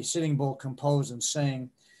journey, Sitting Bull composed and sang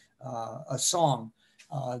a song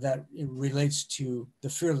that relates to the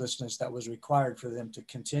fearlessness that was required for them to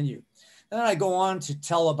continue. And then I go on to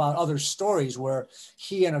tell about other stories where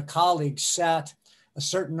he and a colleague sat a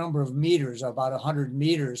certain number of meters, about 100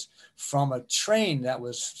 meters from a train that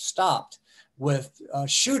was stopped with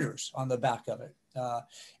shooters on the back of it.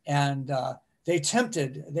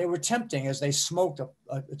 They were tempting as they smoked a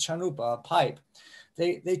chanupa, a pipe.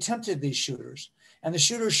 They tempted these shooters, and the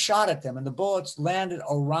shooters shot at them and the bullets landed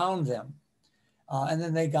around them. And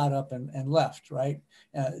then they got up and left, right?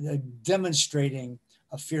 Demonstrating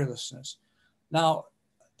of fearlessness. Now,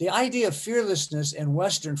 the idea of fearlessness in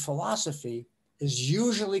Western philosophy is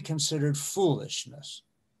usually considered foolishness.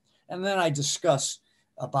 And then I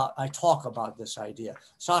talk about this idea.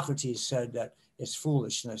 Socrates said that it's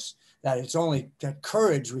foolishness, that it's only that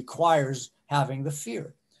courage requires having the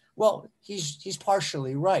fear. Well, he's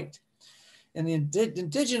partially right. In the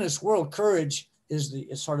indigenous world, courage is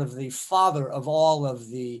sort of the father of all of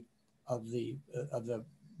the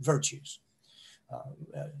virtues.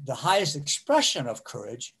 The highest expression of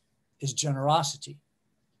courage is generosity.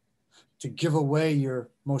 To give away your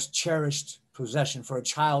most cherished possession, for a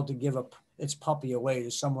child to give up its puppy away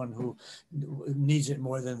to someone who needs it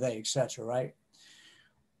more than they, etc., right?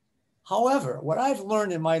 However, what I've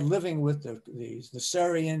learned in my living with the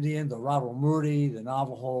Seri Indian, the Rawamuri, the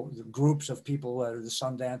Navajo, the groups of people that are the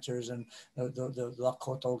sun dancers and the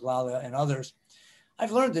Lakota, Oglala, and others,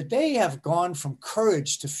 I've learned that they have gone from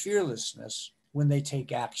courage to fearlessness when they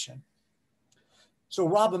take action. So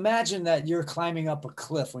Rob, imagine that you're climbing up a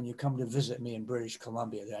cliff when you come to visit me in British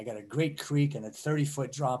Columbia. I got a great creek and a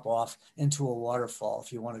 30-foot drop off into a waterfall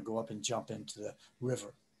if you want to go up and jump into the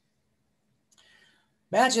river.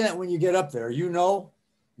 Imagine that when you get up there, you know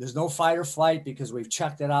there's no fight or flight because we've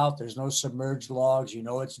checked it out. There's no submerged logs. You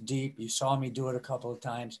know it's deep. You saw me do it a couple of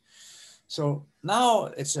times. So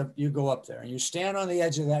now you go up there and you stand on the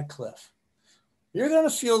edge of that cliff. You're going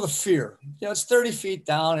to feel the fear. You know, it's 30 feet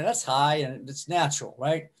down and that's high and it's natural,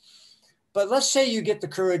 right? But let's say you get the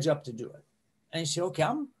courage up to do it. And you say, okay,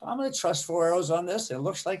 I'm going to trust 4 arrows on this. It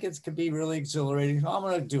looks like it could be really exhilarating. So I'm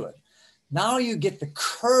going to do it. Now you get the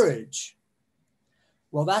courage.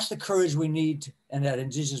 Well, that's the courage we need and that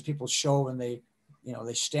indigenous people show when they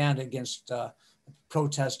stand against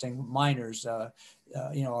protesting miners,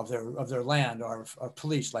 of their land or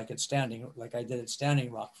police, like I did at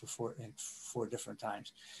Standing Rock for four different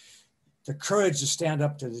times. The courage to stand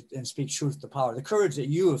up and speak truth to power, the courage that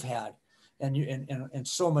you have had and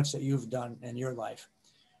so much that you've done in your life.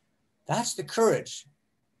 That's the courage.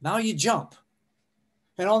 Now you jump.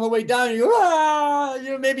 And on the way down,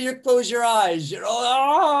 maybe you close your eyes,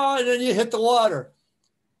 and then you hit the water.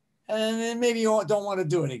 And then maybe you don't want to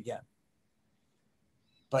do it again.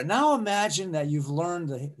 But now imagine that you've learned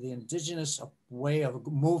the indigenous way of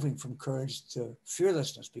moving from courage to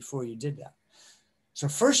fearlessness before you did that. So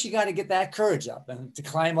first you got to get that courage up and to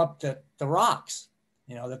climb up the rocks,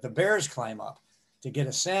 that the bears climb up to get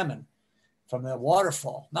a salmon from that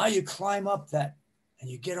waterfall. Now you climb up that and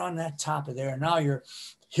you get on that top of there. And now you're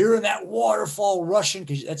hearing that waterfall rushing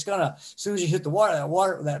because it's going to, as soon as you hit the water,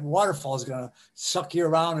 that waterfall is going to suck you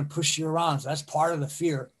around and push you around. So that's part of the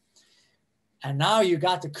fear. And now you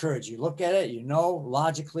got the courage. You look at it, you know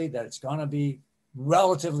logically that it's going to be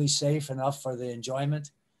relatively safe enough for the enjoyment.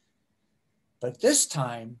 But this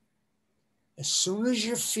time, as soon as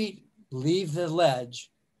your feet leave the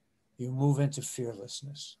ledge, you move into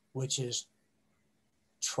fearlessness, which is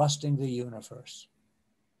trusting the universe.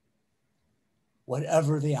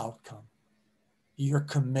 Whatever the outcome, you're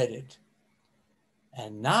committed.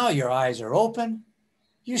 And now your eyes are open.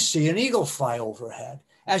 You see an eagle fly overhead.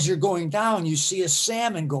 As you're going down, you see a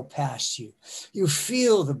salmon go past you. You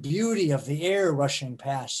feel the beauty of the air rushing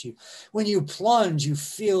past you. When you plunge, you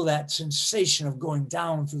feel that sensation of going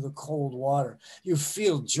down through the cold water. You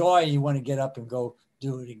feel joy and you want to get up and go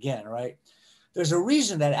do it again, right? There's a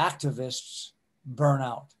reason that activists burn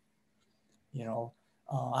out.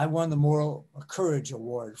 I won the Moral Courage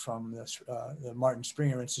Award from the Martin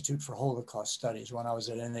Springer Institute for Holocaust Studies when I was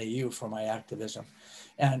at NAU for my activism.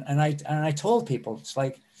 And I told people, it's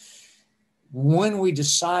like when we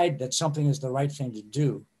decide that something is the right thing to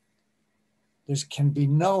do, there can be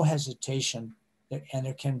no hesitation and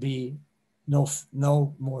there can be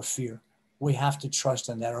no more fear. We have to trust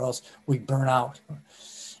in that or else we burn out.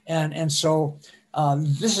 And so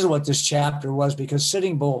this is what this chapter was because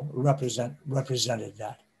Sitting Bull represented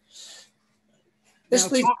that.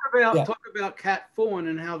 Talk about Cat Fullen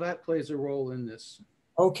and how that plays a role in this.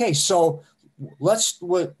 Okay, so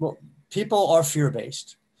people are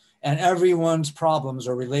fear-based and everyone's problems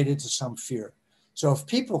are related to some fear. So if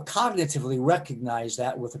people cognitively recognize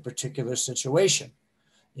that with a particular situation,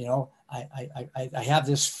 I have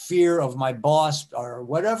this fear of my boss or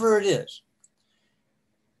whatever it is,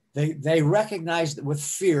 they recognize that with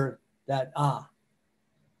fear that,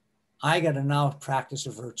 I got to now practice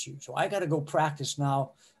a virtue. So I got to go practice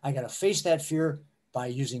now. I got to face that fear by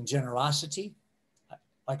using generosity.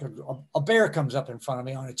 Like a bear comes up in front of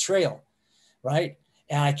me on a trail, right?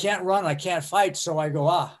 And I can't run, I can't fight. So I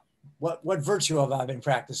go, what virtue have I been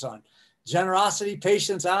practicing on? Generosity,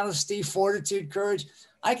 patience, honesty, fortitude, courage.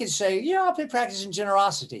 I can say, I've been practicing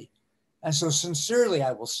generosity. And so sincerely,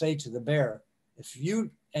 I will say to the bear, if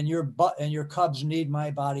you and your cubs need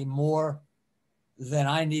my body more than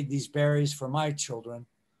I need these berries for my children,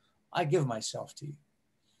 I give myself to you.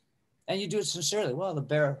 And you do it sincerely. Well, the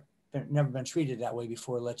bear never been treated that way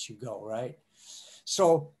before, lets you go, right?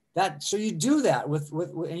 So you do that with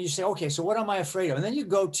and you say, okay, so what am I afraid of? And then you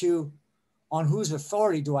go to, on whose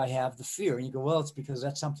authority do I have the fear? And you go, well, it's because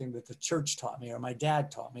that's something that the church taught me, or my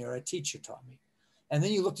dad taught me, or a teacher taught me. And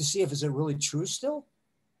then you look to see if, is it really true still?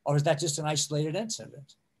 Or is that just an isolated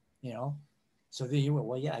incident? You know? So then you went,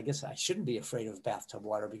 well, yeah, I guess I shouldn't be afraid of bathtub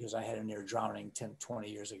water because I had a near drowning 10, 20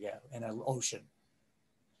 years ago in an ocean.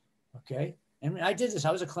 Okay. And I did this.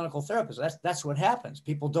 I was a clinical therapist. That's what happens.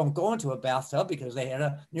 People don't go into a bathtub because they had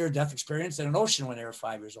a near-death experience in an ocean when they were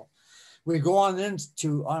 5 years old. We go on then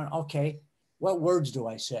to, okay, what words do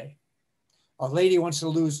I say? A lady wants to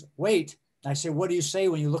lose weight. I say, what do you say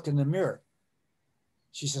when you look in the mirror?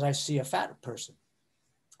 She says, I see a fat person.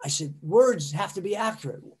 I said, words have to be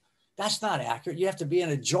accurate. That's not accurate. You have to be in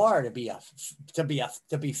a jar to be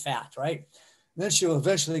fat, right? And then she'll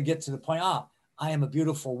eventually get to the point, I am a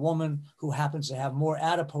beautiful woman who happens to have more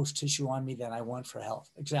adipose tissue on me than I want for health.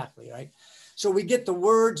 Exactly, right? So we get the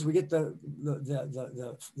words, we get the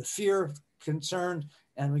fear, concern,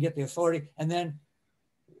 and we get the authority. And then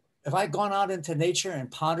if I've gone out into nature and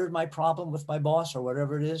pondered my problem with my boss or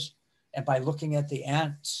whatever it is, and by looking at the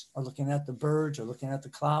ants or looking at the birds or looking at the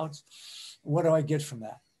clouds, what do I get from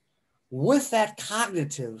that? With that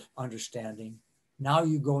cognitive understanding, now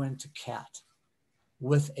you go into CAT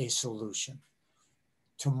with a solution.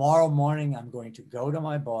 Tomorrow morning, I'm going to go to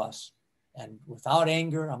my boss, and without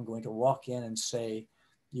anger, I'm going to walk in and say,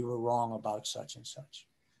 you were wrong about such and such,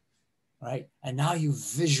 right? And now you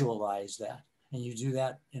visualize that, and you do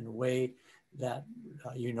that in a way that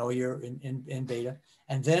you know you're in beta.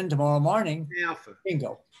 And then tomorrow morning, alpha.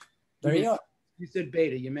 Bingo. There you go. You said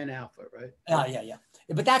beta, you meant alpha, right? Yeah.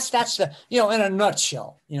 But that's the, in a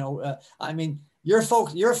nutshell, I mean, your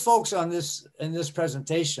folks on this, in this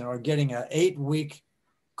presentation are getting an 8-week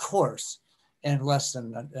course in less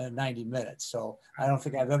than 90 minutes. So I don't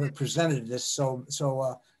think I've ever presented this so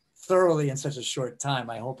thoroughly in such a short time.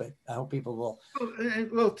 I hope people will.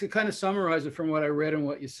 Well, to kind of summarize it from what I read and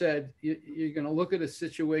what you said, you're going to look at a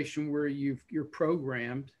situation where you're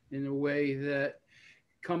programmed in a way that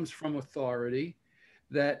comes from authority,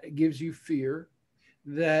 that gives you fear,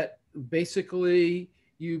 that basically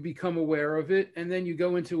you become aware of it, and then you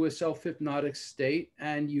go into a self-hypnotic state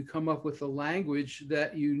and you come up with a language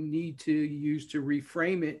that you need to use to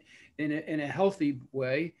reframe it in a healthy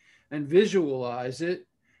way and visualize it.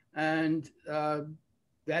 And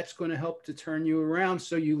that's going to help to turn you around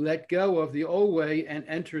so you let go of the old way and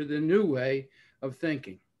enter the new way of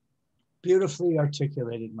thinking. Beautifully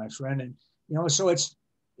articulated, my friend. And so it's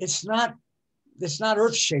not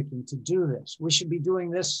earth-shaking to do this. We should be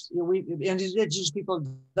doing this. Indigenous people have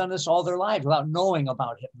done this all their lives without knowing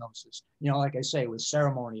about hypnosis. Like I say, with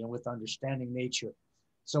ceremony and with understanding nature.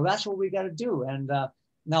 So that's what we got to do. And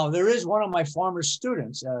now there is one of my former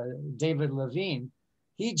students, David Levine.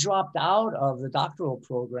 He dropped out of the doctoral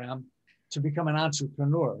program to become an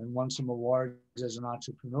entrepreneur and won some awards as an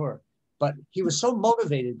entrepreneur. But he was so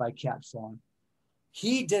motivated by Cat Fawn.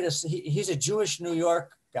 He's a Jewish New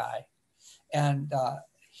York guy. And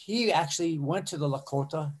he actually went to the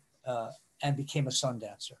Lakota and became a sun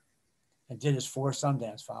dancer and did his 4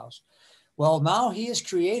 Sundance vows. Well, now he has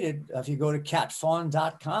created, if you go to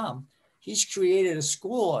catfawn.com, he's created a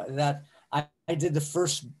school that I did the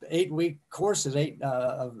first 8-week courses,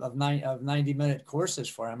 90-minute courses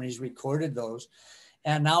for him. And he's recorded those.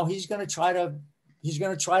 And now he's going to try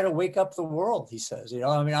to wake up the world, he says. I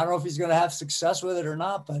don't know if he's going to have success with it or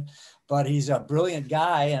not, but he's a brilliant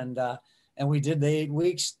guy. And we did the 8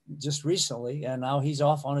 weeks just recently, and now he's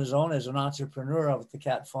off on his own as an entrepreneur with the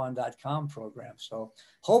catfawn.com program. So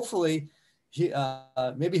hopefully,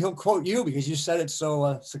 maybe he'll quote you because you said it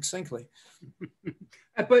so succinctly.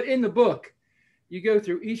 But in the book, you go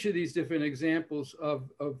through each of these different examples of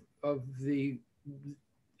the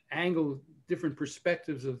angle, different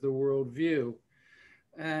perspectives of the worldview,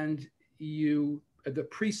 and the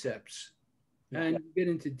precepts. And you get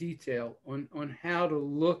into detail on how to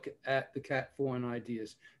look at the Cat Fawn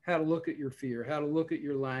ideas, how to look at your fear, how to look at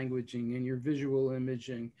your languaging and your visual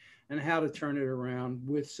imaging, and how to turn it around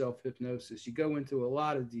with self-hypnosis. You go into a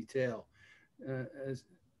lot of detail to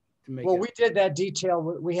make. Well, we did that detail.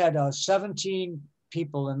 We had 17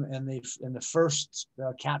 people in the first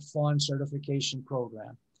Cat Fawn certification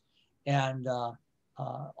program, and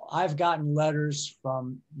I've gotten letters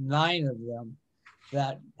from 9 of them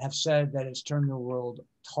that have said that it's turned the world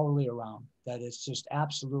totally around, that it's just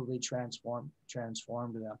absolutely transformed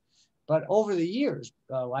them. But over the years,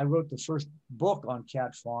 I wrote the first book on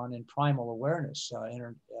cat fawn and primal awareness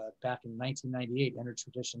back in 1998,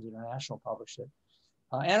 Intertraditions International published it.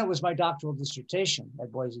 And it was my doctoral dissertation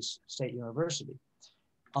at Boise State University.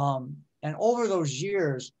 And over those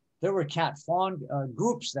years, there were cat fawn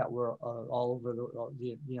groups that were all over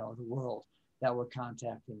the world that were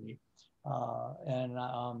contacting me.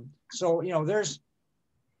 So,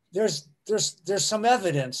 there's some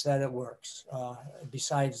evidence that it works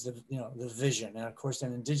besides the vision. And of course,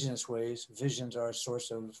 in indigenous ways, visions are a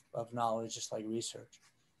source of knowledge, just like research.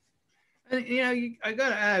 And I got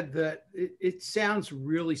to add that it sounds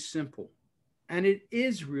really simple, and it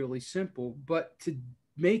is really simple, but to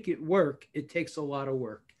make it work, it takes a lot of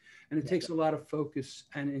work, and it takes a lot of focus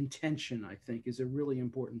and intention, I think, is a really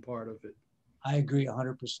important part of it. I agree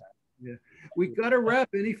 100%. Yeah. We got to wrap.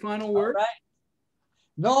 Any final word? All right.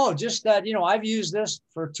 No, just that, I've used this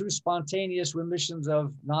for 2 spontaneous remissions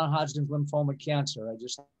of non-Hodgkin's lymphoma cancer. I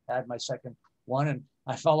just had my second one, and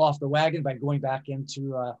I fell off the wagon by going back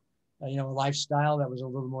into, a lifestyle that was a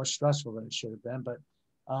little more stressful than it should have been. But,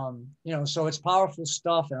 so it's powerful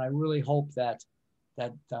stuff. And I really hope that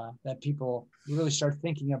people really start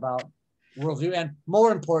thinking about worldview, and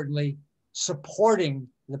more importantly, supporting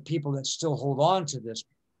the people that still hold on to this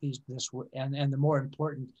and the more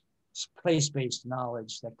important place-based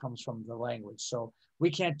knowledge that comes from the language. So we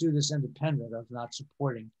can't do this independent of not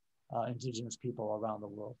supporting indigenous people around the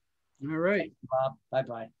world. All right. Thank you, Bob.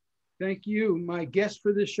 Bye-bye. Thank you. My guest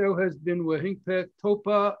for this show has been Wahinkpe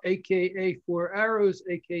Topa, aka Four Arrows,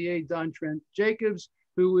 aka Don Trent Jacobs,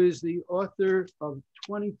 who is the author of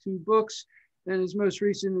 22 books, and his most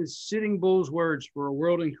recent is Sitting Bull's Words for a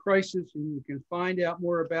World in Crisis, and you can find out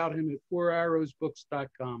more about him at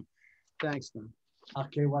fourarrowsbooks.com. Thanks, Don.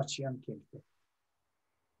 Okay, watch you.